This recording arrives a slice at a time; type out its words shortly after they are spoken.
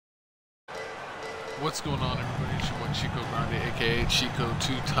What's going on, everybody? It's your boy Chico Grande, aka Chico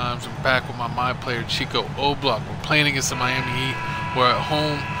 2 times. I'm back with my player Chico O'Block. We're playing against the Miami Heat. We're at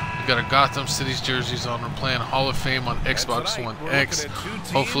home. We got our Gotham City's jerseys on. We're playing Hall of Fame on Xbox One X.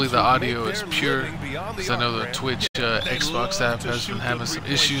 Hopefully the audio is pure, because I know the Twitch Xbox app has been having some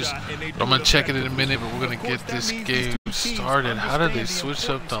issues. But I'm gonna check it in a minute. But we're gonna get this game started. How did they switch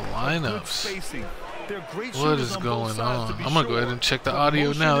up the lineups? What is going on? I'm gonna go ahead and check the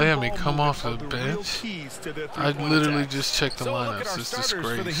audio now. They have me come off the bench. I literally just checked the lineups. It's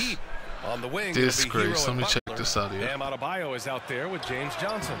disgrace. Disgrace. Let me check this audio. Adebayo is out there with James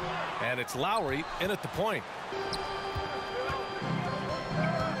Johnson, and it's Lowry in at the point.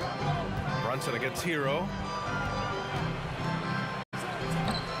 Brunson against Hero.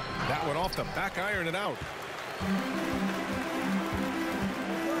 That one off the back iron and out.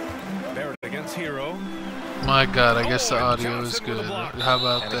 Barrett against Hero. My God, I guess the audio is good. How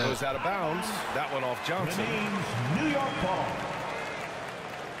about that? Goes out of bounds. That one off Johnson. New York ball.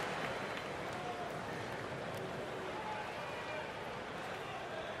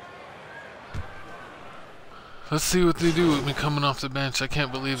 Let's see what they do with me coming off the bench. I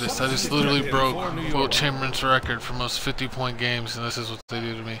can't believe this. I just literally broke Wilt Chamberlain's record for most 50-point games, and this is what they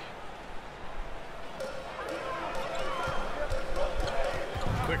do to me.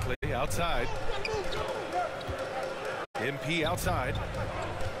 Quickly outside. MP outside.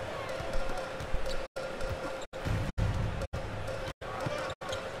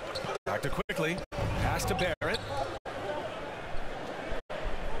 Back to Quickly. Pass to Barrett.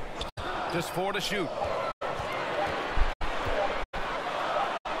 Just 4 to shoot.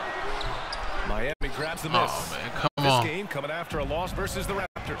 Miami grabs the miss. Oh man, come on. This game coming after a loss versus the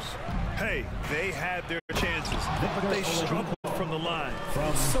Raptors. Hey, they had their chances, but they struggled from the line.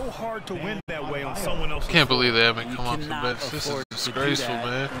 It's so hard to win that way on someone else's. Can't believe they haven't come off the bench. This is disgraceful,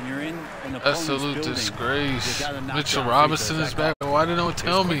 man. Absolute disgrace. Mitchell Robinson is back. Why didn't no one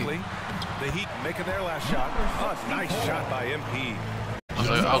tell me? The Heat making their last shot. Oh, nice shot by MP. I was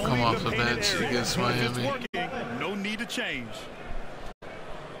like, I'll come off the bench against Miami. No need to change.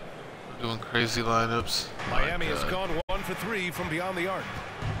 Doing crazy lineups. Miami has gone 1 for 3 from beyond the arc.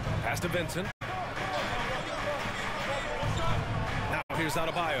 Pass to Vincent. Now here's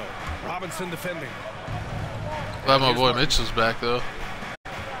Adebayo. Robinson defending. Glad my boy Mitchell's back though.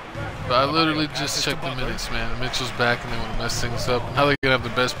 But I literally just checked the minutes, man. Mitchell's back and they want to mess things up. How they gonna have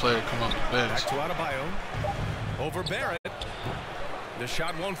the best player come off the bench? Back to Adebayo. Over Barrett. The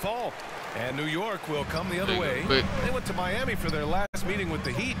shot won't fall. And New York will come the other way. They went to Miami for their last meeting with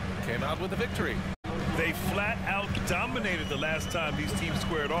the Heat. Came out with a victory. They flat out dominated the last time these teams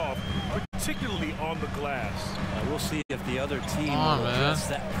squared off, particularly on the glass. We'll see if the other team will address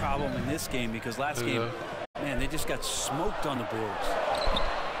that problem in this game, because last game, man, they just got smoked on the boards.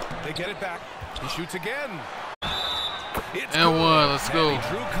 They get it back. He shoots again. It's and one. Let's go.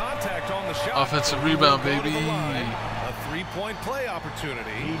 Drew contact on the shot. Offensive rebound, baby. A 3-point play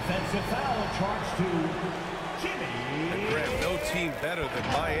opportunity. Defensive foul charged to Jimmy. Grant, no team better than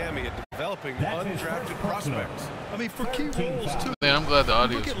Miami at developing undrafted prospects. I mean, for key roles too. Man, I'm glad the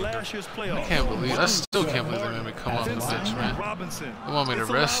audio's Look at last year's playoffs. I still can't believe they made me come off the bench, man. They want me to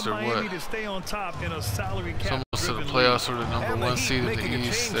rest or what? It's almost to the playoffs or the #1 seed in the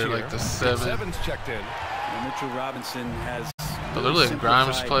East. They're like the 7. Checked in. Mitchell Robinson has. But they're letting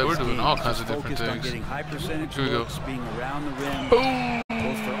Grimes play. We're doing all kinds of different things. Getting high percentage Here we go. looks, being around the rim,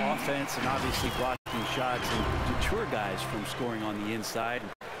 both for offense and obviously blocking shots, and deter guys from scoring on the inside.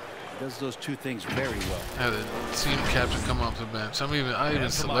 Does those two things very well. I had the team captain come off the bench. I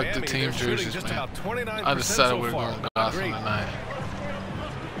even selected team jerseys, man. I decided we were going Gotham tonight.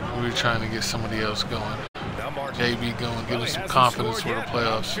 We were trying to get somebody else going. JB going, give him some confidence for the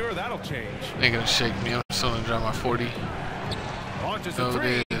playoffs. Ain't gonna shake me. I'm still gonna drive my 40. No,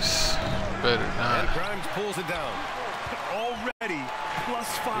 it is. Better not. Grimes pulls it down. Already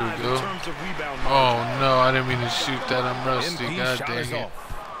 +5 in terms of rebound. Oh no, I didn't mean to shoot that. I'm rusty. God dang it.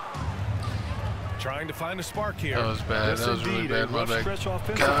 Trying to find a spark here. That was bad. That was really bad. My bad.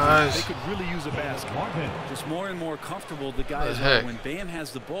 Guys, they could really use a basket. Just more and more comfortable the guys are when Bam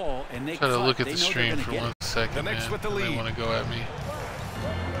has the ball and they try to look at the stream for 1 second, man. They want to go at me.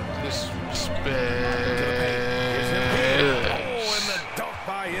 Disrespect.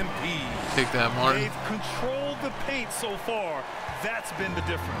 Take that, Martin. They've controlled the paint so far. That's been the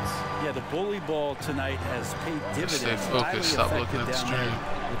difference. Yeah, the bully ball tonight has paid dividends. Stay focused. Stop looking at the stream.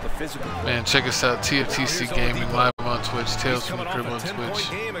 With the physical man, check us out. TFTC Gaming live on Twitch. Talesfromthecrib on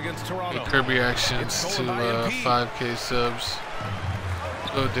Twitch. Get Kirby reactions to 5K subs.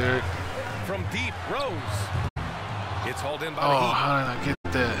 Go, Derek. From deep, Rose. It's hauled in by the Oh, Heat. how did I get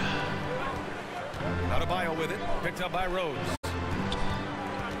that? with it. Picked up by Rose.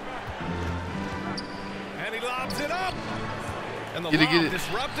 And he lobs it up. And the lob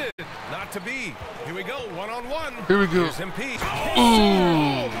disrupted. Not to be. Here we go. One-on-one. Here we go. Here's MP.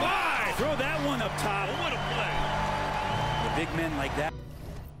 Oh, my. Throw that one up top. What a play. The big men like that.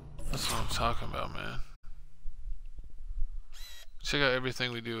 That's what I'm talking about, man. Check out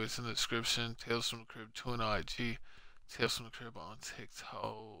everything we do. It's in the description. Tales from the Crib 2 on IG. Tales from the Crib on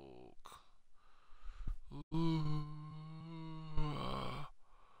TikTok. Ooh,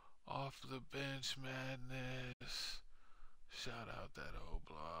 off the bench madness. Shout out that old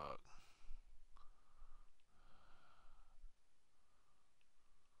block.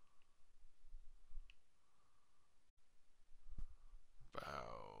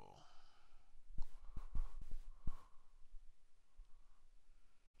 Bow.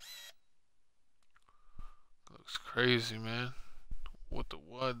 Looks crazy, man. What the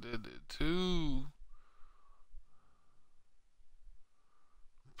one did it too.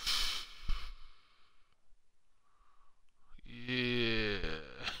 Yeah,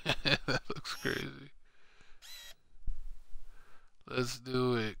 that looks crazy. Let's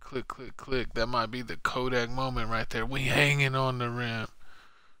do it. Click, click, click. That might be the Kodak moment right there. We hanging on the rim.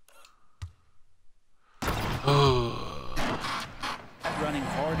 Running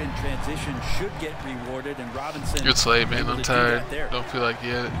hard in transition should get rewarded, and Robinson. It's late, man. I'm tired. Don't feel like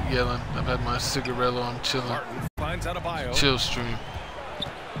yelling. I've had my cigarello. I'm chilling. Martin finds out a bio. Chill stream.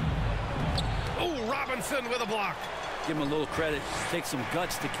 Oh, Robinson with a block. Give him a little credit. Take some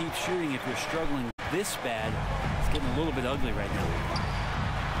guts to keep shooting if you're struggling this bad. It's getting a little bit ugly right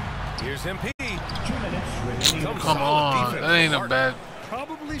now. Here's MP. Come on. That ain't a bad.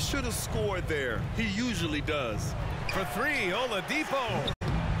 Probably should have scored there. He usually does. For three, Oladipo.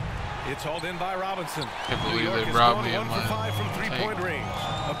 It's hauled in by Robinson. Can't believe they robbed me of 1 for 5 from three-point range.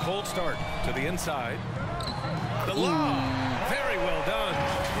 A cold start to the inside. The lob. Very well done.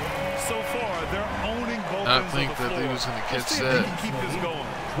 So far, they're owning both I ends think of the that floor. they was going to catch Let's see if that. they can keep this going.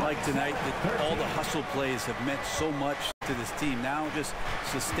 Like tonight, that all the hustle plays have meant so much to this team. Now just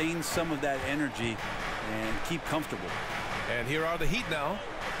sustain some of that energy and keep comfortable. And here are the Heat now,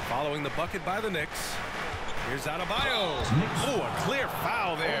 following the bucket by the Knicks. Here's Adebayo. Oh, a clear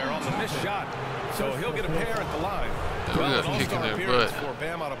foul there on the missed shot. So he'll get a pair at the line. Yeah, we got an kicking all-star their appearance butt. for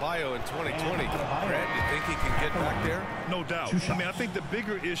Bam Adebayo in 2020. Grant, you think he can get back there? No doubt. I mean, I think the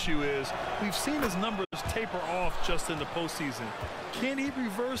bigger issue is we've seen his numbers taper off just in the postseason. Can he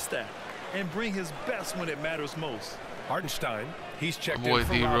reverse that and bring his best when it matters most? Hartenstein, he's checked Boy, in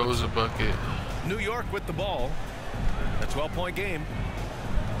for D Rose a Robinson. bucket. New York with the ball. A 12-point game.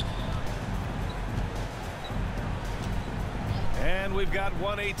 And we've got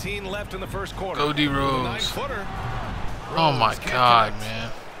 1:18 left in the first quarter. Go D Rose. 9-footer. Oh my God,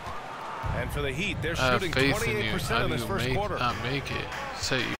 man. And for the Heat, they're I have shooting faith in you. 28% How in do this you first quarter. not make it?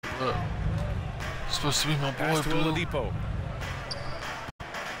 Say, look. You're supposed to be my boy, Pass to Blue. Oladipo.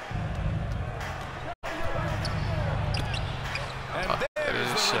 And That there's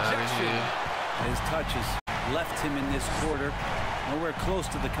is the shot rejection. here. His touches left him in this quarter nowhere close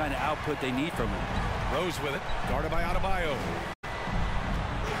to the kind of output they need from him. Rose with it, guarded by Adebayo.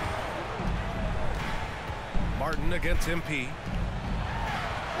 Martin against MP.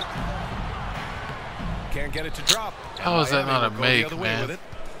 Can't get it to drop. How is that not a will go make, the other way man? with it.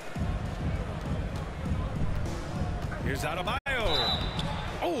 Here's Adebayo.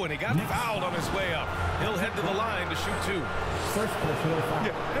 Oh, and he got fouled on his way up. He'll head to the line to shoot two.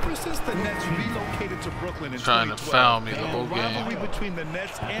 Yeah, ever since the Nets relocated to Brooklyn in Trying to 2012, foul me the whole the game. rivalry between the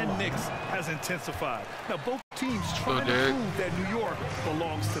Nets and Knicks has intensified. Now, both teams trying to Derek. prove that New York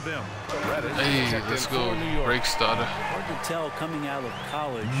belongs to them. Hey, let's go. Break starter. Hard to tell coming out of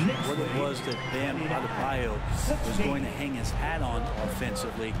college what it was that Bam Adebayo was going to hang his hat on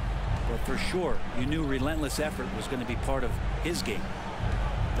offensively. But for sure, you knew relentless effort was going to be part of his game.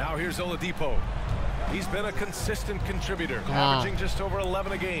 Now here's Oladipo. He's been a consistent contributor, Come on. averaging just over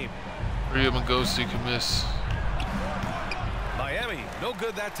 11 a game. Hurry up and go so you can miss. Miami, no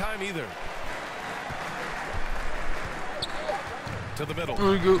good that time either. To the middle.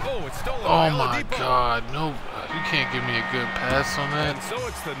 Here we go. Oh, it's stolen Oh by my Oladipo. God, no, you can't give me a good pass on And that. so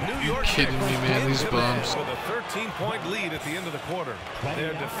it's the New You York kidding Knicks me, man? in These command bums. with a 13-point lead at the end of the quarter.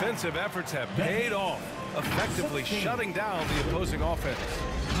 Their defensive efforts have paid off, effectively shutting down the opposing offense.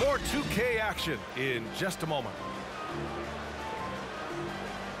 More 2K action in just a moment.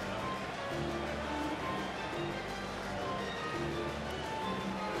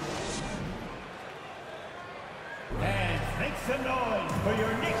 Make some noise for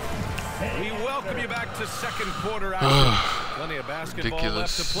your Knicks. We welcome you back to second quarter action. Plenty of basketball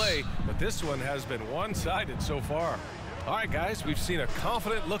left to play, but this one has been one-sided so far. All right, guys, we've seen a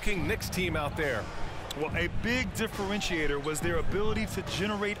confident-looking Knicks team out there. Well, a big differentiator was their ability to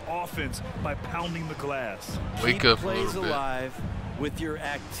generate offense by pounding the glass. Wake up a plays little bit. alive with your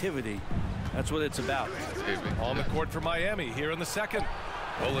activity. That's what it's about. On the court for Miami here in the second.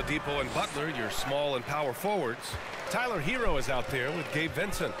 Oladipo and Butler, your small and power forwards. Tyler Hero is out there with Gabe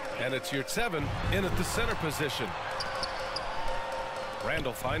Vincent, and it's your 7 in at the center position.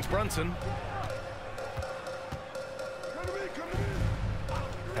 Randall finds Brunson.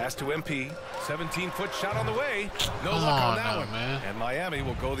 Pass to MP. 17-foot shot on the way. No luck on that one. Man. And Miami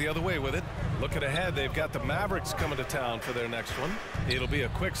will go the other way with it. Looking ahead, they've got the Mavericks coming to town for their next one. It'll be a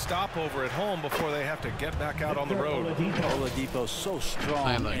quick stopover at home before they have to get back out on the road. Oladipo so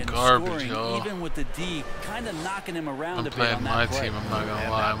strong like and garbage, scoring, y'all. even with the D, kind of knocking him around I'm a bit playing on my that play. team. I'm not gonna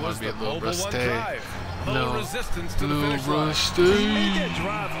lie. I'm gonna be a little rusty. No resistance to the finish line. rusty. He made that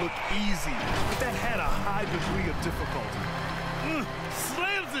drive look easy, but that had a high degree of difficulty.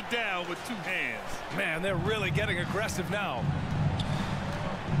 Slams it down with 2 hands. Man, they're really getting aggressive now.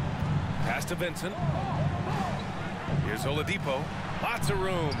 Pass to Vincent. Here's Oladipo. Lots of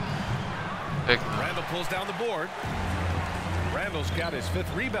room. Randall pulls down the board. Randall's got his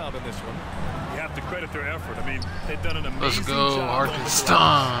 5th rebound in this one. You have to credit their effort. I mean, they've done an amazing Let's go, job.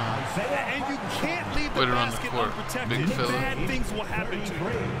 Arkansas. And you can't leave the Put it on the basket court. unprotected. Big fella. Bad things will happen to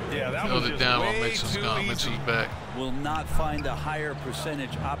you. Yeah, that Held was it just down while way Mitchell's too gone. easy. Mitchell's back. Will not find a higher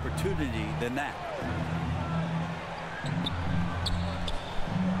percentage opportunity than that.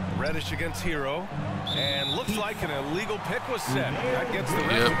 Reddish against Hero, and looks like an illegal pick was set. That gets the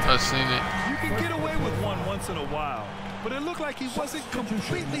Yep, I seen it. You can get away with one once in a while, but it looked like he wasn't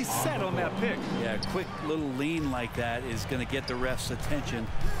completely set on that pick. Yeah, a quick little lean like that is going to get the ref's attention.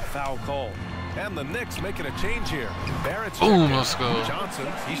 Foul call. And the Knicks making a change here. Barrett's Boom, checked in. let's go. Johnson,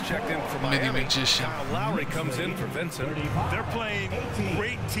 he's checked in for Mini Miami. magician. Kyle Lowry comes in for Vincent. They're playing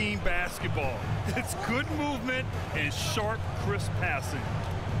great team basketball. It's good movement and sharp, crisp passing.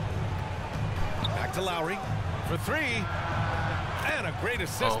 Back to Lowry for 3. And a great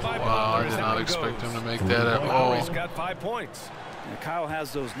assist Oh, by wow. Butler. I did not expect him to make that at all. Lowry's got 5 points. And Kyle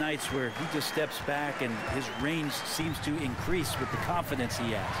has those nights where he just steps back and his range seems to increase with the confidence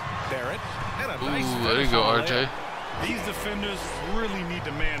he has. Barrett. And a nice Ooh, there you finish go, on the RJ. layup. These defenders really need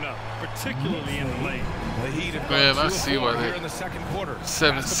to man up, particularly in the lane. The Heat have Man, gone I 2 see of why 4 they- here in the second quarter.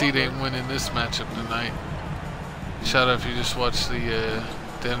 7th Pass to seed Butler. ain't winning this matchup tonight. Shout out if you just watched the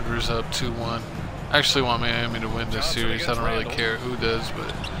Denver's up 2-1. I actually want Miami to win this series. I don't really care who does,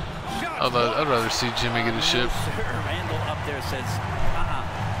 but I'd rather see Jimmy get a ship. Randall up there says,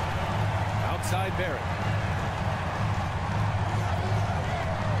 Outside Barrett.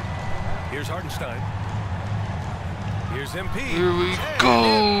 Here's Hartenstein. Here's MP. Here we And go.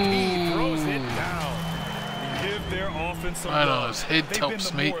 MP throws it down. Give their offense some Right on love. his head They've tops,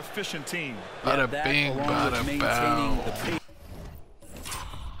 been the mate. more efficient team. Bada that bing, along bada with maintaining bow. the pace.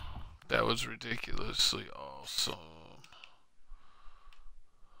 That was ridiculously awesome.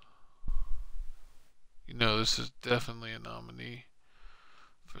 You know, this is definitely a nominee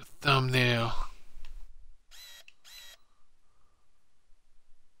for thumbnail.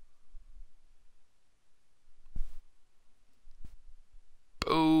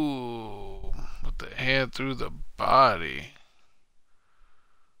 Boom. With the hand through the body.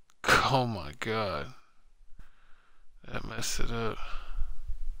 Oh my god. That messed it up.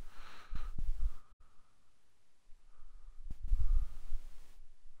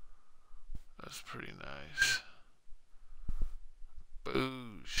 That's pretty nice.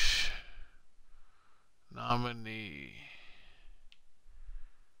 Boosh. Nominee.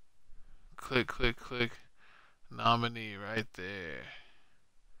 Click, click, click. Nominee right there.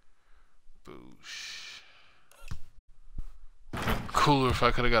 Boosh. Cooler if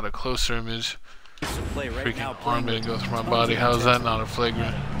I could have got a closer image. Play right now, Freaking arm didn't go through my tons body. of How is that intensity. not a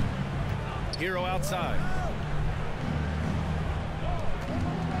flagrant? Hero outside.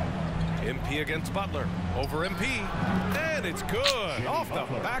 MP against Butler. Over MP. And it's good. Off the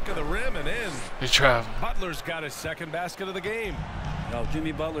back of the rim and in. They travel. Butler's got his 2nd basket of the game. Well,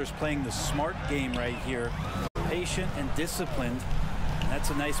 Jimmy Butler's playing the smart game right here. Patient and disciplined. And that's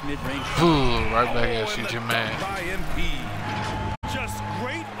a nice mid-range. Ooh, right back Oh, at you, and the Jim dunk man. by MP. Just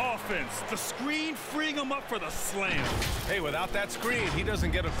great offense. The screen freeing him up for the slam. Hey, without that screen, he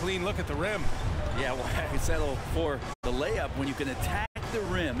doesn't get a clean look at the rim. Yeah, why settle for the layup when you can attack the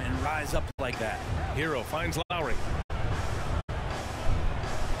rim and rise up like that? Hero finds Lowry.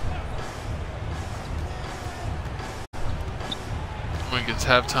 When it gets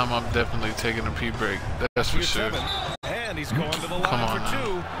halftime, I'm definitely taking a pee break. That's for Here's sure. 7. And he's going to the line for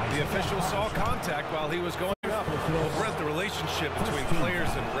two. The official saw contact while he was going up. Well, Brent, the relationship between players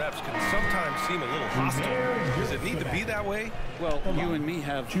and reps can sometimes seem a little hostile. Does it need to be that way? Well, you and me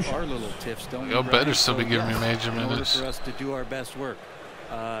have our little tiffs, don't we? Y'all better still be giving me major in order minutes. for us to do our best work.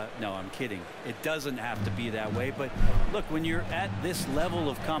 No, I'm kidding. It doesn't have to be that way. But look, when you're at this level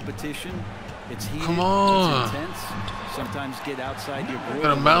of competition, it's heated, come on. it's intense. Sometimes get outside your board.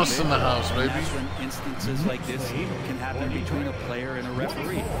 Got a mouse in the house, baby. That's when instances like this can happen between a player and a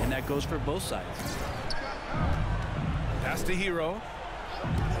referee, and that goes for both sides. Pass to Hero.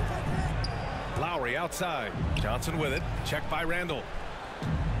 Lowry outside. Johnson with it. Checked by Randall.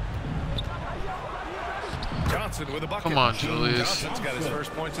 Johnson with a bucket. Come on, Julius. Johnson's got his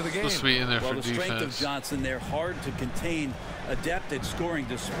first points of the game. Supposed to be in there Well, for the defense. strength of Johnson, they're hard to contain, adept at scoring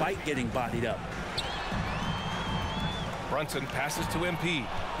despite getting bodied up. Brunson passes to MP.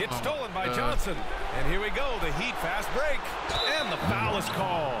 It's stolen by Johnson. And here we go, the Heat fast break. And the foul is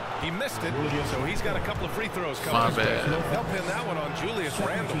called. He missed it, so he's got a couple of free throws coming his way. They'll pin that one on Julius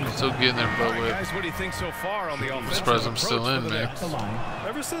Randle. Still getting there, All right, but guys, what do you think so far on the offensive surprised I'm still in, man.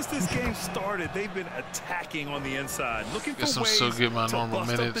 Ever since this game started, they've been attacking on the inside, looking for guess I'm ways still getting my to normal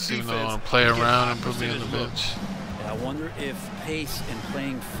bust up the minutes, even though defense I want to play and get around high and put me on the percentage bench. I wonder if pace and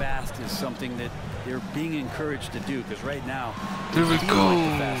playing fast is something that they're being encouraged to do, because right now, Here we it feels go,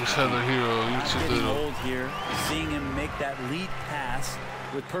 like the fast Tyler team. Hero. You Not too getting little. old here, seeing him make that lead pass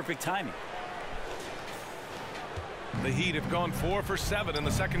with perfect timing. The Heat have gone 4 for 7 in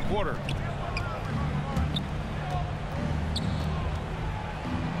the second quarter.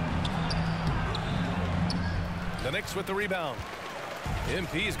 The Knicks with the rebound.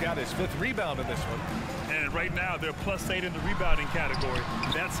 MP's got his 5th rebound in this one. And right now, they're +8 in the rebounding category.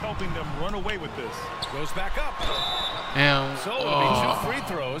 That's helping them run away with this. Goes back up. And So it'll be 2 free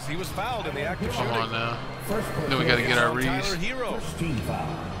throws. He was fouled in the act of come shooting. on now. Then we got to get our reads. Tyler Hero.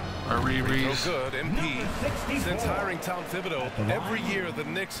 Our rereads. So good, MP. Since hiring Tom Thibodeau, every year the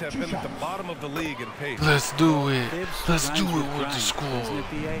Knicks have been at the bottom of the league in pace. Let's do it. Let's do Rhymes it with the grind, score. doesn't it,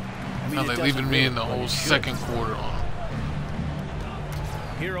 BA? I mean, Now it they're doesn't leaving me really, in the but whole it should. second quarter on.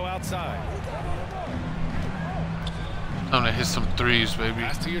 Hero outside. Time to hit some threes, baby.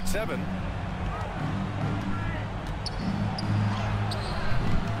 Pass to your 7.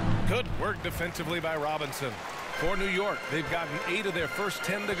 Good work defensively by Robinson. For New York, they've gotten 8 of their first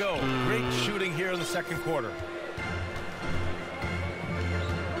 10 to go. Great shooting here in the second quarter.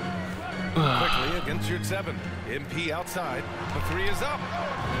 Quickly against your 7. MP outside. The 3 is up.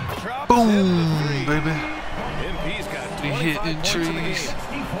 Drops in the 3. Boom, baby. MP's got We 25 hitting points in the trees.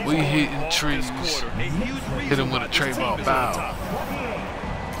 game. We hitting trees. Hit him with a tray ball foul.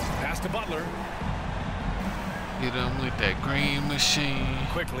 Pass to Butler. Hit him with that green machine.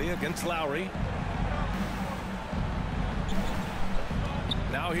 Quickly against Lowry.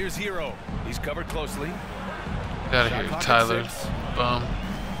 Now here's Hero. He's covered closely. Get out of Shot here, clock at Tyler. 6.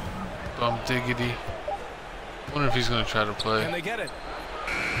 Bum diggity. Wonder if he's gonna try to And play. they get it.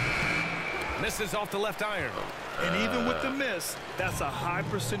 Misses off the left iron. And even with the miss, that's a high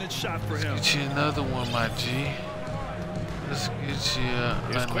percentage shot for him. Get you another one, my G. Let's get you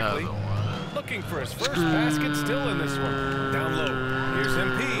Here's another quickly. one. Looking for his first basket, still in this one. Down low. Here's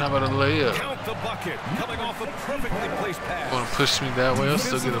MP. How about a layup? Count the bucket. Coming off a perfectly placed pass. Want to push me that way? I'll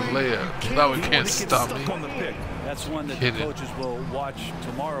still get a layup. That one can't stop me. On the pick. That's one that Hit the it. coaches will watch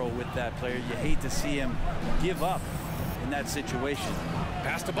tomorrow with that player. You hate to see him give up in that situation.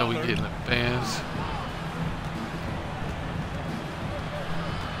 Pass to Now we Butler. getting the fans.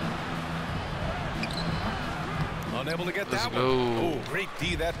 Unable to get Let's that go. one. Oh, great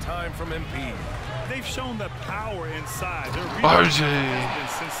D that time from MP. They've shown the power inside. Their RJ.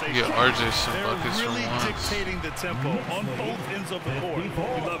 has been sensational. Yeah, RJ some They're buckets for really once. dictating the tempo on both ends of the court. We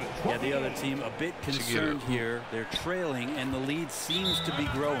love it. Yeah, the other team a bit concerned here. They're trailing, and the lead seems to be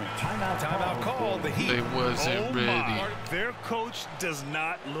growing. Timeout called. The Heat. They wasn't ready. My. Their coach does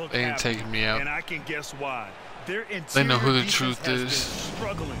not look They ain't happy, taking me out. and I can guess why. Their They know who the interior truth defense is. has been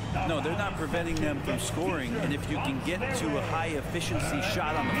struggling. No, they're not preventing them from scoring, and if you can get to a high-efficiency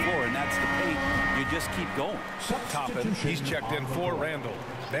shot on the floor, and that's the paint, you just keep going. Toppin, he's checked in for Randall.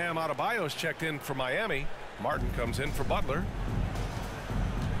 Bam Adebayo's checked in for Miami. Martin comes in for Butler.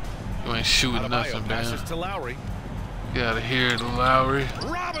 You ain't shooting Adebayo nothing, passes man. to Lowry. Get out of here, Lowry.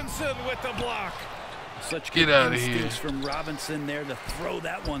 Robinson with the block. Such Get good outta instincts here. from Robinson there to throw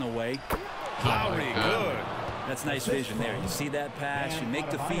that one away. Lowry, God. good. That's nice vision there. You see that pass, you make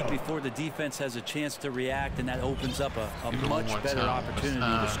the feed before the defense has a chance to react, and that opens up a Give it one much more better time. opportunity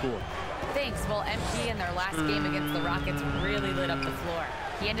to score. Thanks. Well, MP in their last game against the Rockets really lit up the floor.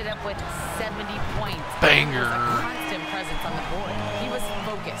 He ended up with 70 points. Banger. It was a constant presence on the board. He was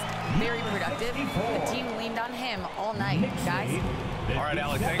focused, very productive. The team leaned on him all night, guys. All right,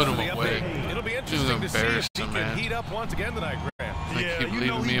 Alex, thanks for the update. It'll be interesting to see if he can heat up once again tonight, Grant. They keep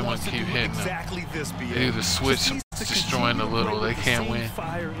leaving me and I'm gonna keep hitting exactly this, they either switch, destroying a little. They can't win.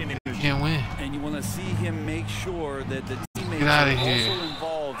 They can't win. And you want to see him make sure that the teammates Get are out of here. also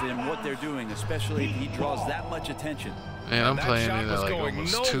involved in what they're doing, especially if he draws that much attention. Man, I'm playing it at like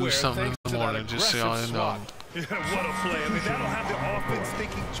almost 2 something in the morning, just so y'all know. What a play. I mean, that'll have the offense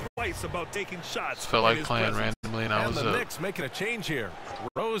thinking twice about taking shots. Felt like playing randomly and I was the up. Knicks making a change here.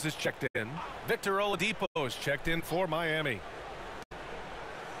 Rose is checked in. Victor Oladipo is checked in for Miami.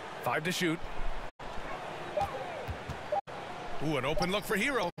 5 to shoot. Ooh, an open look for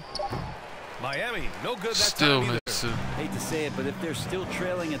Hero. Miami, no good that Still time missed either. it. Hate to say it, but if they're still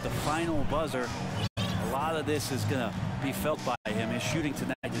trailing at the final buzzer, a lot of this is going to be felt by him. His shooting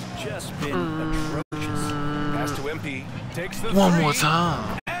tonight has just been atrocious. Pass to MP. Takes the One three. more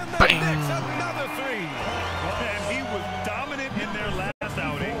time. And the Bang. Knicks another 3. And he was dominant in their last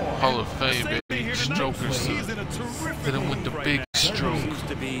outing. Hall of Fame, baby. Strokers. Hit him with the big stroke. Seems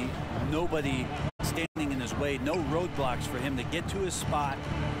to be nobody standing in his way, no roadblocks for him to get to his spot,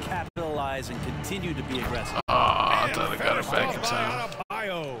 capitalize, and continue to be aggressive. Ah, I thought I got it back in time.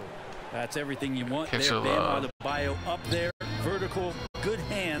 Adebayo. That's everything you want Catch there. a Bam Adebayo up there, vertical, good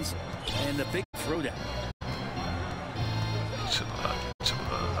hands, and the big throwdown.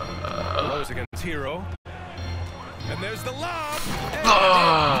 Rose against Hero. And there's the lob.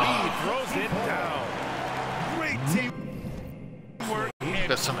 And he throws it down. Great teamwork.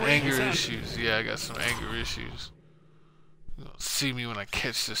 Got some anger issues. Yeah, I got some anger issues. You gonna see me when I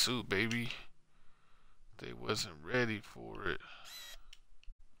catch this oop, baby. They wasn't ready for it.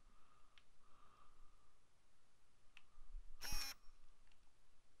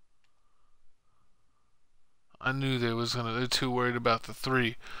 I knew they're too worried about the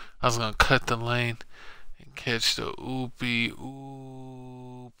 3. I was gonna cut the lane and catch the oopy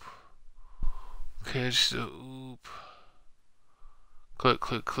oop. Catch the oop. Click,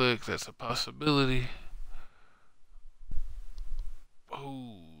 click, click. That's a possibility.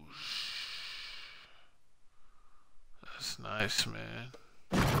 Oh, that's nice, man.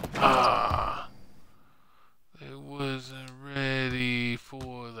 Ah, they wasn't ready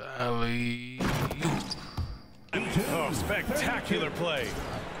for the alley. Oh, spectacular play.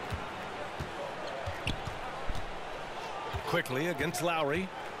 Quickly against Lowry.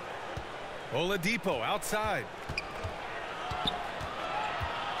 Oladipo outside.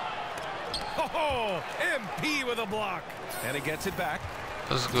 Oh, MP with a block. And he gets it back.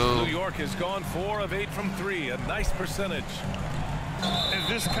 Let's go. New York has gone 4 of 8 from 3. A nice percentage. And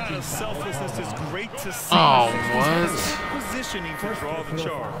this kind of selflessness is great to see. Oh, what? Positioning to draw the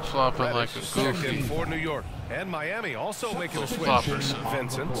charge. Flopping like a Checked in goofy. for New York. And Miami also making a switch. Floppers.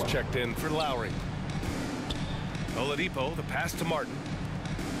 Vincent's checked in for Lowry. Oladipo, the pass to Martin.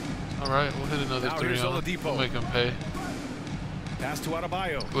 All right, we'll hit another Now 3 here's on. Oladipo. We'll make him pay. Pass to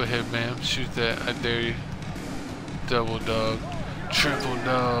Adebayo. Go ahead, man. Shoot that. I dare you. Double dog. Triple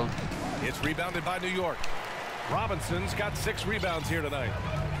dog. It's rebounded by New York. Robinson's got 6 rebounds here tonight.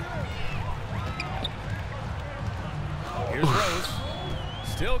 Here's Rose.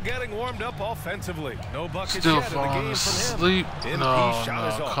 Still getting warmed up offensively. No buckets Still yet in the falling game asleep. from him. No, MP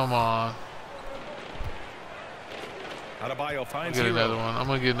shot is no, off. come on. Adebayo I'll finds get Hero. another one. I'm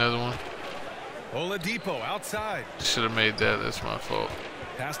gonna get another one. Oladipo outside. Should have made that. That's my fault.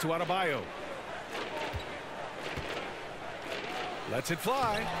 Pass to Adebayo. Lets it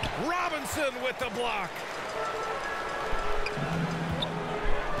fly. Robinson with the block.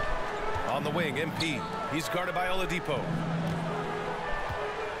 On the wing, MP. He's guarded by Oladipo.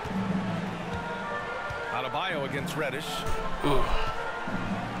 Adebayo against Reddish. Ooh.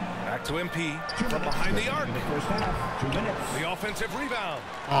 Back to MP from behind the arc. First half, 2 minutes. The offensive rebound.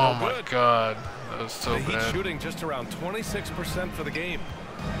 Oh No my good. God. That was so The Heat bad. shooting just around 26% for the game.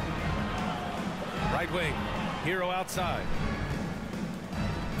 Right wing. Hero outside.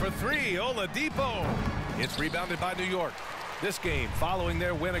 For 3, Oladipo. It's rebounded by New York. This game following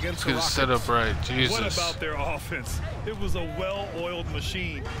their win against the Good Rockets. setup right. What Jesus. about their offense? It was a well-oiled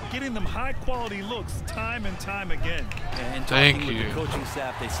machine, getting them high-quality looks time and time again. And Thank talking with you. the coaching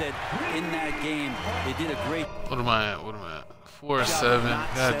staff, they said in that game they did a great What am I at? What am I at? 4 or job 7. of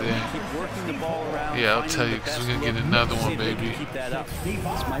not God settling, damn. keep working the ball around. Yeah, I'll finding tell the you, 'cause best we're gonna get look. another See one, if they can baby. Keep that up.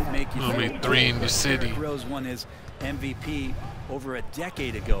 This might make you It'll be think 3 in the Derrick city. Rose won his MVP over a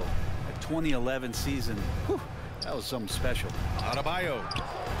decade ago, the 2011 season. Whew, that was something special. Adebayo.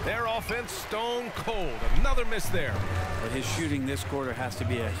 Their offense stone cold. Another miss there. But his shooting this quarter has to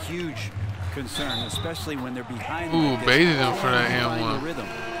be a huge concern, especially when they're behind. Ooh, like baited him for that and rhythm.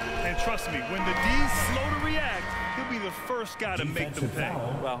 And trust me, when the D's slow to react, he'll be the first guy to make them pay.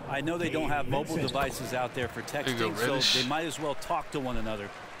 Well, I know they don't have mobile devices out there for texting, so they might as well talk to one another.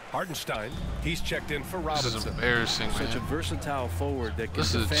 Hartenstein, he's checked in for Robinson. This is embarrassing, man. Such a versatile forward that can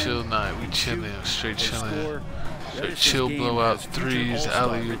This is a defend, chill night. We chilling, straight chilling. Straight chill blowout threes,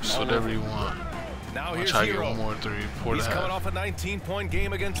 alley-oops, whatever you want. Now I'll here's try to get Hero. one more three before He's the coming half. off a 19-point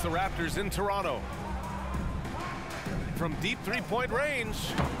game against the Raptors in Toronto. From deep three-point range.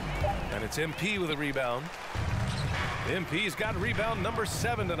 And it's MP with a rebound. MP's got rebound number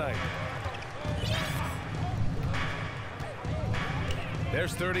 7 tonight.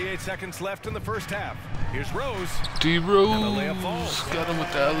 There's 38 seconds left in the first half. Here's Rose. D And the Rose layup falls. got him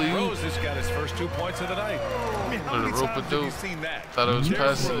with the alley-oop. Rose has got his first 2 points of the night. I mean, how many Let it rope times it have you dope. seen that? Thought it was Derrick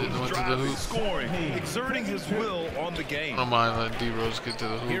passing it and Rose went to the driving, hoop. scoring, exerting his will on the game. I don't mind letting D Rose get to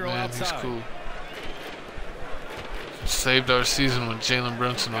the hoop, Hero man. He's outside. cool. Saved our season when Jalen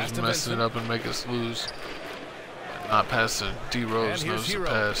Brunson was Pass to messing it Vincent. up and make us lose. Not passing. D Rose And here's knows the Hero.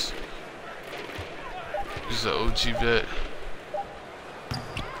 pass. He's an OG vet.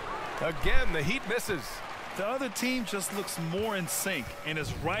 Again, the Heat misses. The other team just looks more in sync and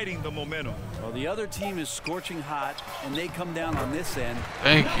is riding the momentum. Well, the other team is scorching hot, and they come down on this end.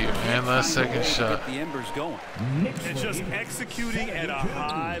 Thank you, man. Last second shot. Get the embers going. And just executing at a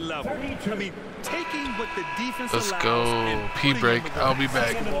high level. I mean, taking what the defense Let's allows go. and P putting break. it in the I'll be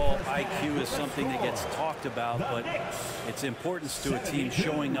box. back. Ball IQ is something that gets talked about, but its importance to a team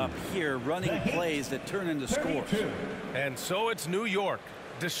showing up here, running plays that turn into scores. And so it's New York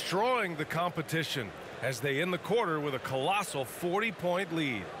destroying the competition as they end the quarter with a colossal 40-point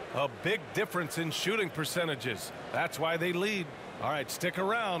lead. A big difference in shooting percentages. That's why they lead. All right, stick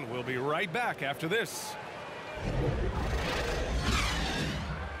around. We'll be right back after this.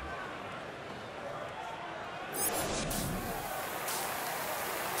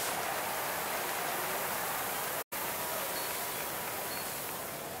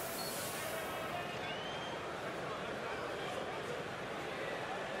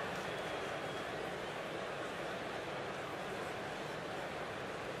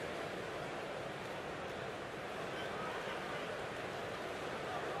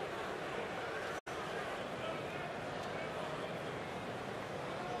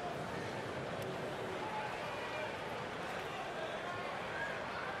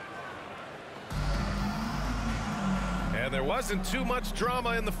 And there wasn't too much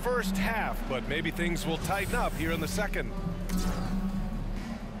drama in the first half, but maybe things will tighten up here in the second.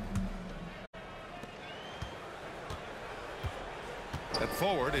 At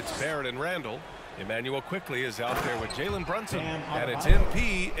forward, it's Barrett and Randall. Emmanuel quickly is out there with Jalen Brunson. And it's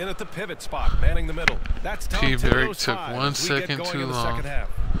MP in at the pivot spot, manning the middle. That's Tom P. Barrett Thibodeau's took five 1 as we get second going too in the long. second half.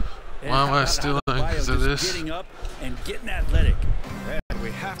 Why am I still in because of this? Getting up and getting athletic. And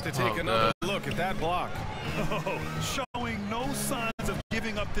we have to take another look at that block. Oh, showing no signs of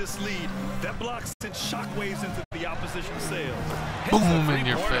giving up this lead. That block sent shockwaves into the opposition sails. Boom in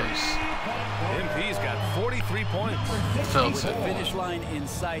your face. MP's got 43 points. Felt The it. finish line in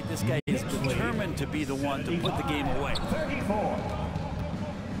sight. This guy is determined to be the one to put the game away.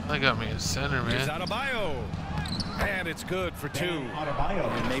 That got me in center, Here's man. Adebayo. And it's good for 2.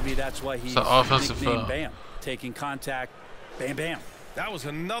 And maybe that's why he's It's an offensive nicknamed foul. Bam. Taking contact, bam, bam. That was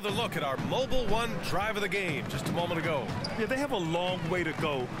another look at our Mobile One drive of the game just a moment ago. Yeah, they have a long way to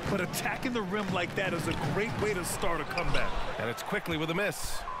go, but attacking the rim like that is a great way to start a comeback. And it's quickly with a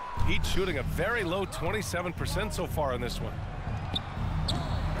miss. Heat shooting a very low 27% so far in this one.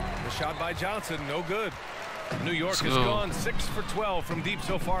 The shot by Johnson, no good. New York has go. gone 6 for 12 from deep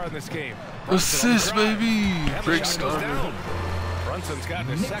so far in this game. Assist, baby. And the Break shot goes starter. down. Brunson's gotten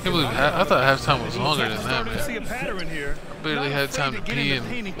his I second. can't believe I thought halftime was longer than that, Starting to see a man. pattern here. Barely Not had time to afraid get in pee the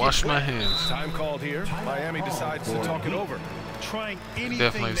paint and get wash my wet. hands. Time called here. Miami decides to talk it over. Trying anything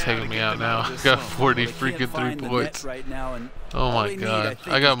Definitely now taking to me get out them out now. of this Got slump. 40 They freaking can't find 3 the points. net right now, and Oh all my they need, God. think,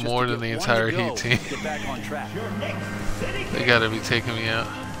 I got is just more to than the get entire one to Heat go team. to Get back on track. They gotta be taking me out.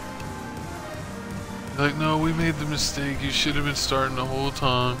 Like, no, we made the mistake. You should have been starting the whole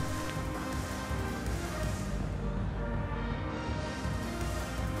time.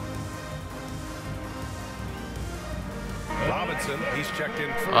 Robinson, he's checked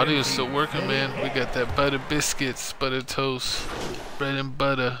in for Audio's MP. still working, man. We got that butter biscuits, butter toast, bread and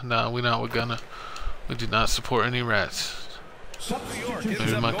butter. Nah, we gonna. We do not support any rats. New York ends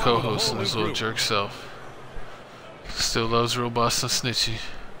Maybe up my going with a co-host whole and his new little group. jerk self. Still loves real Boston Snitchy.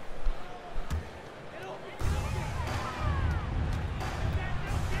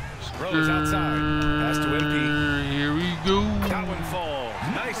 Rose outside. Pass to MP. Here we go. That one falls.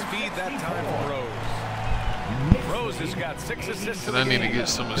 Nice feed that time has got 6 assists in And the I need to game. get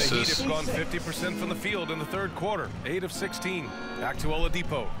some assists. The Heat have gone 50% from the field in the third quarter. 8 of 16. Back to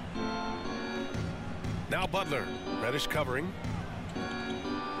Oladipo. Now Butler. Reddish covering.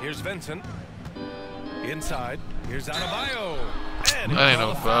 Here's Vincent. Inside. Here's Adebayo. And That ain't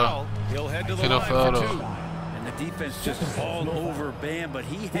no foul. He'll head to the Ain't no line foul, for though. 2. And the defense just all over Bam, but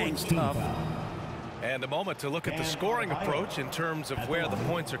he hangs tough. And a moment to look at the scoring approach in terms of where the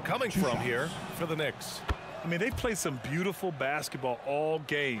points are coming from here for the Knicks. I mean, they've played some beautiful basketball all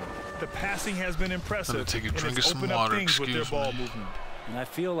game. The passing has been impressive. I'm gonna take a and drink it's of some opened up water, things with their excuse ball me. movement. And I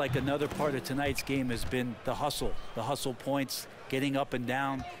feel like another part of tonight's game has been the hustle points, getting up and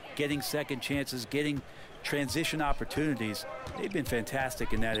down, getting second chances, getting transition opportunities. They've been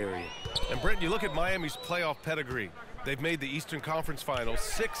fantastic in that area. And Brent, you look at Miami's playoff pedigree. They've made the Eastern Conference Finals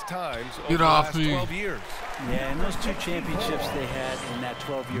 6 times over Get the off last me. 12 years. Yeah, and those 2 championships they had in that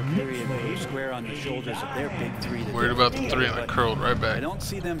 12-year period were square on the shoulders of their big 3. Worried about the 3 and I curled right I back. don't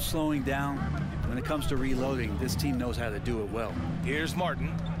see them slowing down. When it comes to reloading, this team knows how to do it well. Here's Martin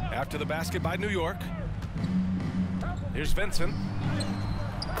after the basket by New York. Here's Vincent.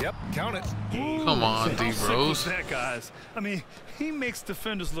 Yep, count it. Come on, D How sick was Rose. that, guys? I mean, he makes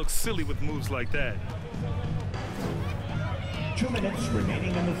defenders look silly with moves like that. 2 minutes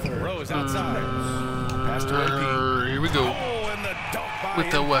remaining in the third. Rose outside. Pass to MP. Here we go. Oh, and the dunk by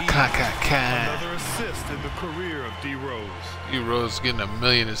With the MP. wakaka. Another assist in the career of D. Rose. D Rose getting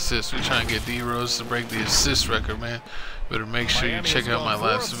 1,000,000 assists. We're trying to get D Rose to break the assist record, man. Better make sure you Miami check has out my gone 4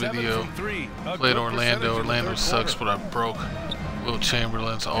 last of 7 video. from 3. A Played good Orlando. percentage in the Orlando third sucks, quarter. but I broke Will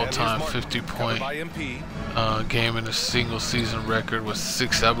Chamberlain's And here's all-time Martin, 50-point covered by MP. game in a single season record with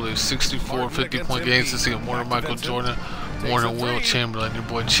 64 50-point games this season. More than Michael Jordan, more than Will Chamberlain. Your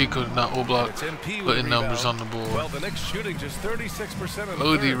boy Chico, not Oblak, It's MP with putting the numbers on rebound. the Well, board. the Knicks shooting just 36% in the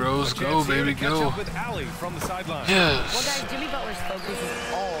Go, third. D. Rose, A go, chance here baby, to catch go. up with Allie from the sideline. Well, Yes. guys, Jimmy Butler's focus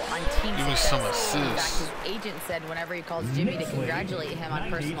is all on team Give me success. some In fact, assists. his agent said whenever he calls Jimmy to congratulate him on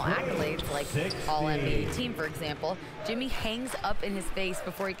personal accolades, like All-NBA team, for example, Jimmy hangs up in his face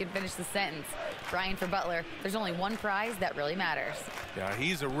before he can finish the sentence. Brian, for Butler, there's only one prize that really matters. Yeah,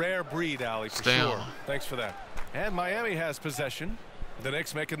 he's a rare breed, Allie, for Stay sure. on. Thanks for that. And Miami has possession. The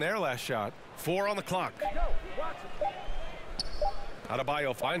Knicks making their last shot. 4 on the clock.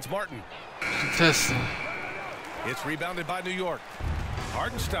 Adebayo finds Martin. Contesting. It's rebounded by New York.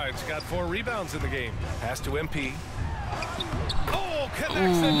 Hartenstein's got 4 rebounds in the game. Pass to MP. Oh, connects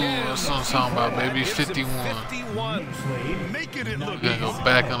Ooh, again. that's what I'm talking about, baby. Gives him 51. 51. Making it look We're gonna go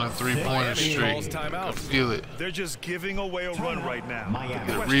back on a 3-pointer Calls streak. timeout. I feel it. They're just giving away a run right now. Get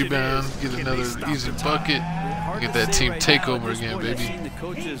The a question rebound, is, get can another they stop easy the tide? bucket, Hard get to that say team right now. At takeover this again, point, I've baby. seen the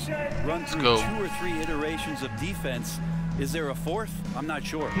coaches run through go. 2 or 3 iterations of defense. Is there a 4th? I'm not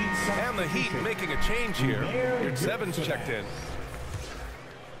sure. And the Heat making a change here. Your 7's checked in.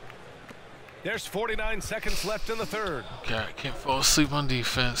 There's 49 seconds left in the third. God, I can't fall asleep on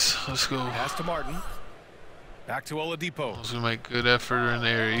defense. Let's go. Pass to Martin. Back to Oladipo. Those who make good effort in the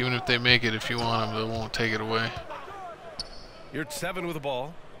area. Even if they make it, if you want them, they won't take it away. You're at 7 with the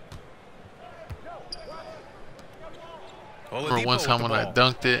ball. Remember one Oladipo time with when the I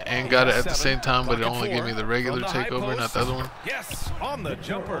ball. dunked it and got it at the 7, same time, but it bucket only gave 4 me the regular from the high takeover, not post. the other one? Yes, on the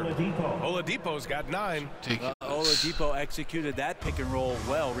jumper. Oladipo's got 9. Take it. Oladipo executed that pick and roll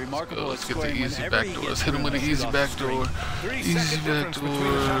well. Remarkable. Let's get the scoring easy whenever he back door. gets Let's hit him with the rebounds easy off back the screen. door. 3-second Easy back difference door.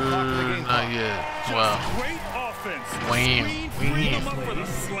 between the shot clock and the game Not clock. yet. Wow. Great offense. Wham. Screen freed him up for the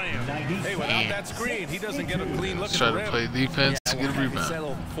slam. Hey, without that screen, he doesn't get a clean look Let's at try the to rim. play defense to Yeah, get a why do you rebound.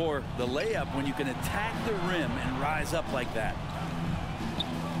 settle for the layup when you can attack the rim and rise up like that?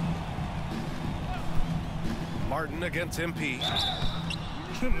 Martin against MP.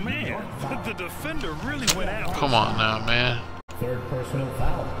 Man, the defender really went out. Come on now, man. Third personal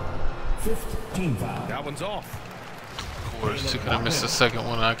foul. 5th team foul. That one's off. Of course, he could have missed the second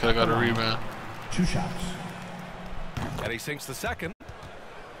one. I could have got a rebound. 2 shots. And he sinks the second.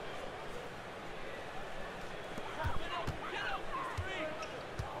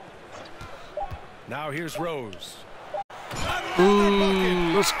 Now here's Rose.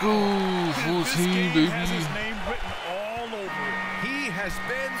 Ooh, let's go. Full This team, game baby. has his name written all over it. He has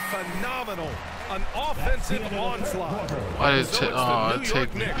been phenomenal. An offensive onslaught. Why did it So it's the oh, New take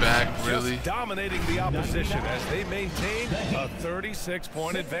York me Knicks back, just really? dominating the opposition as they maintain a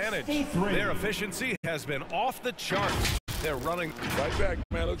 36-point advantage. Their efficiency has been off the charts. They're running Right back,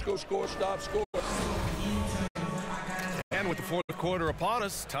 man. Let's go score, stop, score. And with the fourth quarter upon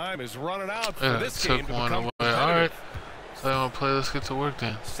us, time is running out for Yeah, this game took to one become away. competitive. All right. So I want to play. Let's get to work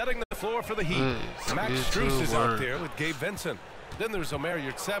then. Setting the floor for the Heat. Let's Max get to Strus is out work. there with Gabe Vincent. Then there's Omer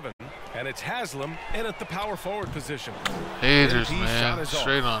Yurtseven. And it's Haslam in at the power forward position. Haters, man.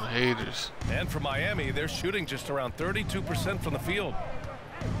 Straight on haters. And for Miami, they're shooting just around 32% from the field.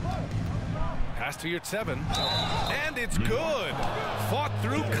 Pass to your 7. And it's good. Fought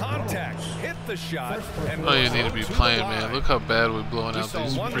through contact. Hit the shot. And oh, you need to be playing, man. Look how bad we're blowing out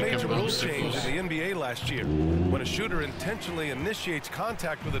these freaking rule change in the NBA last year. When a shooter intentionally initiates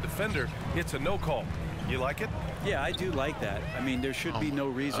contact with a defender, it's a no call. You like it? Yeah, I do like that. I mean, there should be no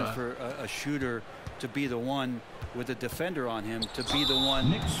reason for a shooter to be the one with a defender on him, to be the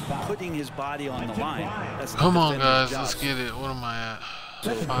one putting his body on the line. That's come on, guys, let's get it. What am I at?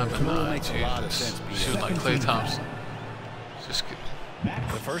 5 and 9. Jesus. Shooting like Klay Thompson. Just kidding.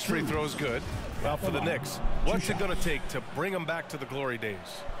 The first free throw is good. Now for the Knicks, what's it going to take to bring them back to the glory days?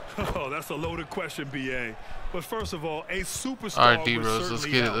 Oh, that's a loaded question, B.A. But first of all, a superstar. All right, D-Rose, let's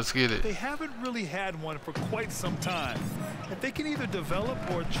get it. Let's get it. They haven't really had one for quite some time. If they can either develop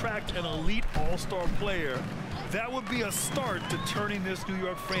or attract an elite all-star player, that would be a start to turning this New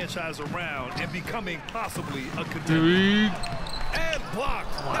York franchise around and becoming possibly a contender. And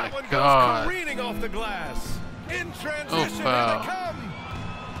blocked. Oh that one God. goes careening off the glass. In transition, here they come.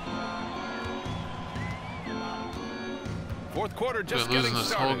 Fourth quarter just we're losing this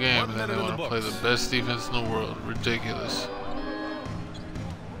started. whole game, and then they want to play the best defense in the world. Ridiculous.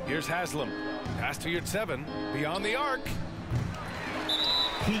 Here's Haslam. Pass to your 7. Beyond the arc.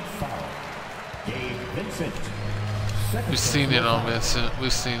 Heat foul. Gabe Vincent. We've seen it on Vincent.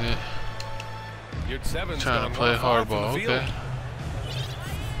 We've seen it. Your 7's trying to play hardball. Okay.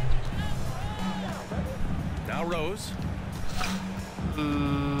 Now Rose.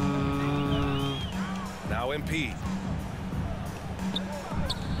 Now MP.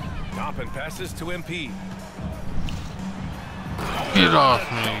 Toppin passes to MP. Get off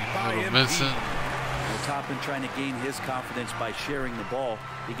me, little Vincent. Toppin trying to gain his confidence by sharing the ball.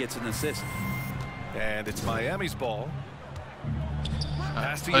 He gets an assist. And it's Miami's ball.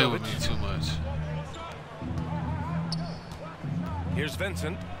 Pass to Play with me Jovic. too much. Here's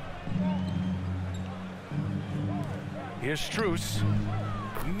Vincent. Here's Strus.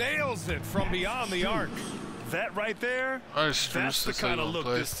 Nails it from beyond the arc. That right there, All right, Strus, that's the kind of look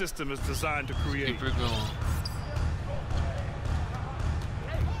this system is designed to create. Keep it going.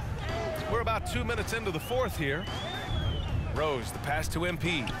 We're about 2 minutes into the fourth here. Rose, the pass to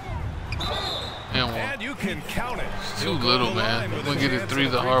MP. And one. And you can count it. It's too little, man. We're going to get it 3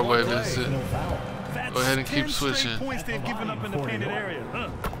 the hard way, Vincent. Go ahead and keep switching. Points they've given up in the painted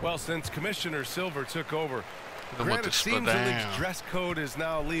area. Well, since Commissioner Silver took over, Them with granted, the it seems the league's spadam. dress code is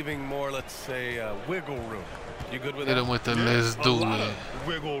now leaving more, let's say, wiggle room. You good with Hit that? him with the let's A do lot it. of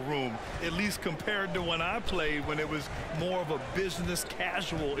wiggle room, at least compared to when I played, when it was more of a business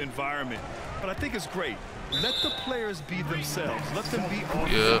casual environment. But I think it's great. Let the players be themselves. Let them be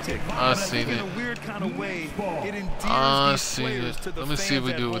authentic. I seen In it. a weird kind of way, it endears I these seen players it. to the Let me see if we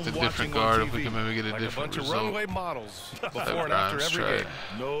fans do it at with a home different watching on guard, if we TV. can maybe get a Like a different bunch of result. runway models before and Grimes after every tried. game.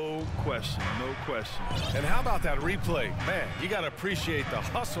 No question, no question. And how about that replay? Man, you got to appreciate the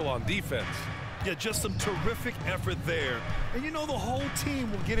hustle on defense. Yeah, just some terrific effort there. And you know the whole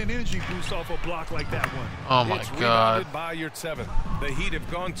team will get an energy boost off a block like that one. Oh my It's God. rebounded by your 7. The Heat have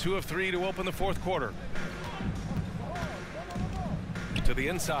gone 2 of 3 to open the fourth quarter. To the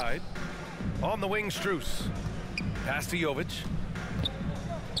inside. On the wing, Strus. Pass to Jovic.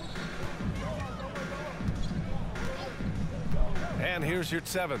 And here's your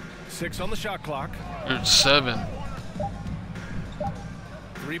 7. 6 on the shot clock. You're 7.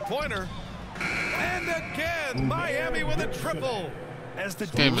 Three-pointer. And again, Miami with a triple. As the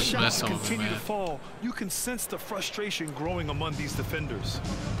game deep is shots messing with me, continue to man. fall, you can sense the frustration growing among these defenders.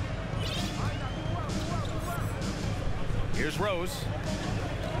 Here's Rose.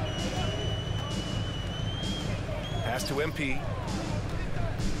 Pass to MP.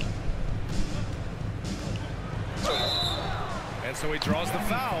 And so he draws the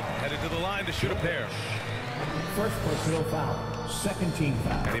foul, headed to the line to shoot a pair. First personal foul. Second team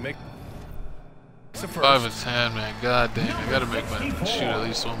foul. And he makes a 5 first. and 10, man. God dang. I got to make my shoot at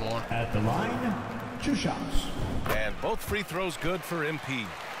least one more. At the line, 2 shots. And both free throws good for MP.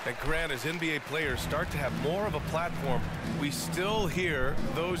 And Grant, as NBA players start to have more of a platform, we still hear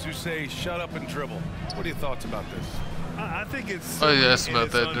those who say, shut up and dribble. What are your thoughts about this? I think it's Oh, yeah, asked and about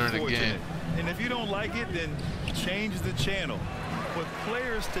it's that during the unfortunate. game. And if you don't like it, then change the channel. With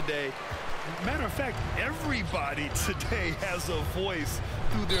players today, Matter of fact, everybody today has a voice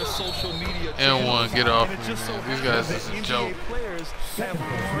through their social media And one, get off me, so man. These guys is a NBA joke. players have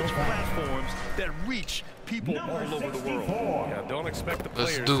large platforms that reach people all over the world. Yeah, don't expect the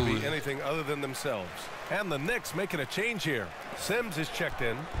players to be anything other than themselves. And the Knicks making a change here. Sims is checked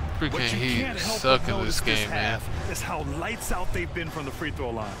in. Freaking Heat suck in this game, man. Is how lights out they've been from the free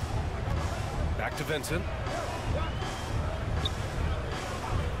throw line. Back to Vincent.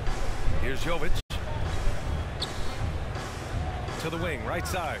 Here's Jovic. To the wing, right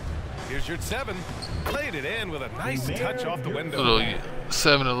side. Here's your 7. Played it in with a nice touch off the window. Little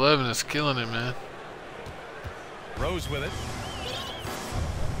 7-Eleven is killing it, man. Rose with it.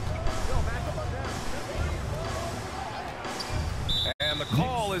 And the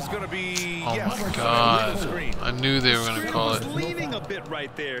call is going to be my God. I knew they were going to call it. Leaning a bit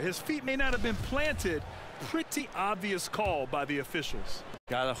right there. His feet may not have been planted. Pretty obvious call by the officials.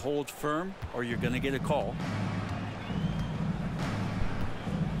 Gotta hold firm or you're gonna get a call.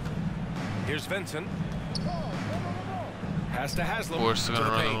 Here's Vincent. Pass to Haslam. Of course, they're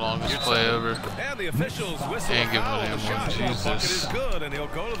gonna run the longest play ever. And the officials whistle and give him foul. an The shot M1. clock bucket is Jesus. good, and he'll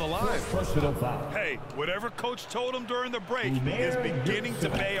go to the line. Hey, whatever coach told him during the break is beginning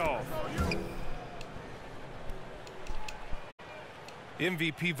to pay off.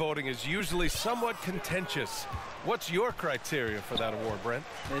 MVP voting is usually somewhat contentious. What's your criteria for that award, Brent?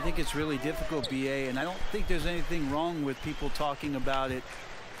 I think it's really difficult, BA, and I don't think there's anything wrong with people talking about it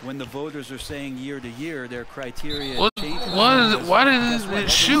when the voters are saying year to year their criteria changes. Why did it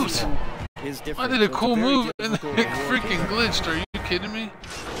shoot? Why did it cool move and then it freaking glitched? Are you kidding me?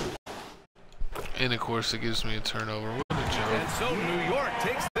 And of course it gives me a turnover. What a joke. And so New York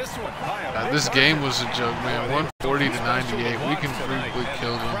takes this one. This game was a joke, man. 140 to 98. We can freakily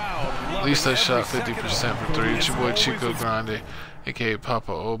kill them. At least I shot 50% for 3. It's your boy Chico Grande, aka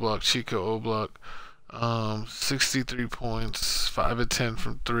Papa Oblak, Chico Oblak. 63 points, 5 of 10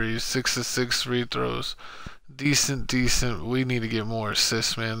 from 3, 6 of 6 free throws. Decent. We need to get more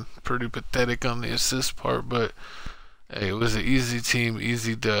assists, man. Pretty pathetic on the assist part, but hey, it was an easy team,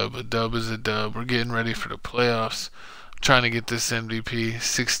 easy dub. A dub is a dub. We're getting ready for the playoffs. Trying to get this MVP.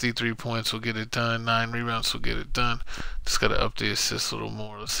 63 points will get it done. 9 rebounds will get it done. Just got to up the assists a little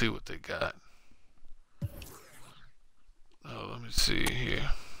more. Let's see what they got. Oh, let me see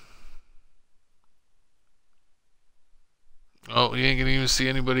here. Oh, you ain't going to even see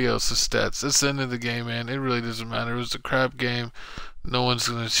anybody else's stats. That's the end of the game, man. It really doesn't matter. It was a crap game. No one's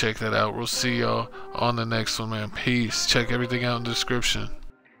going to check that out. We'll see y'all on the next one, man. Peace. Check everything out in the description.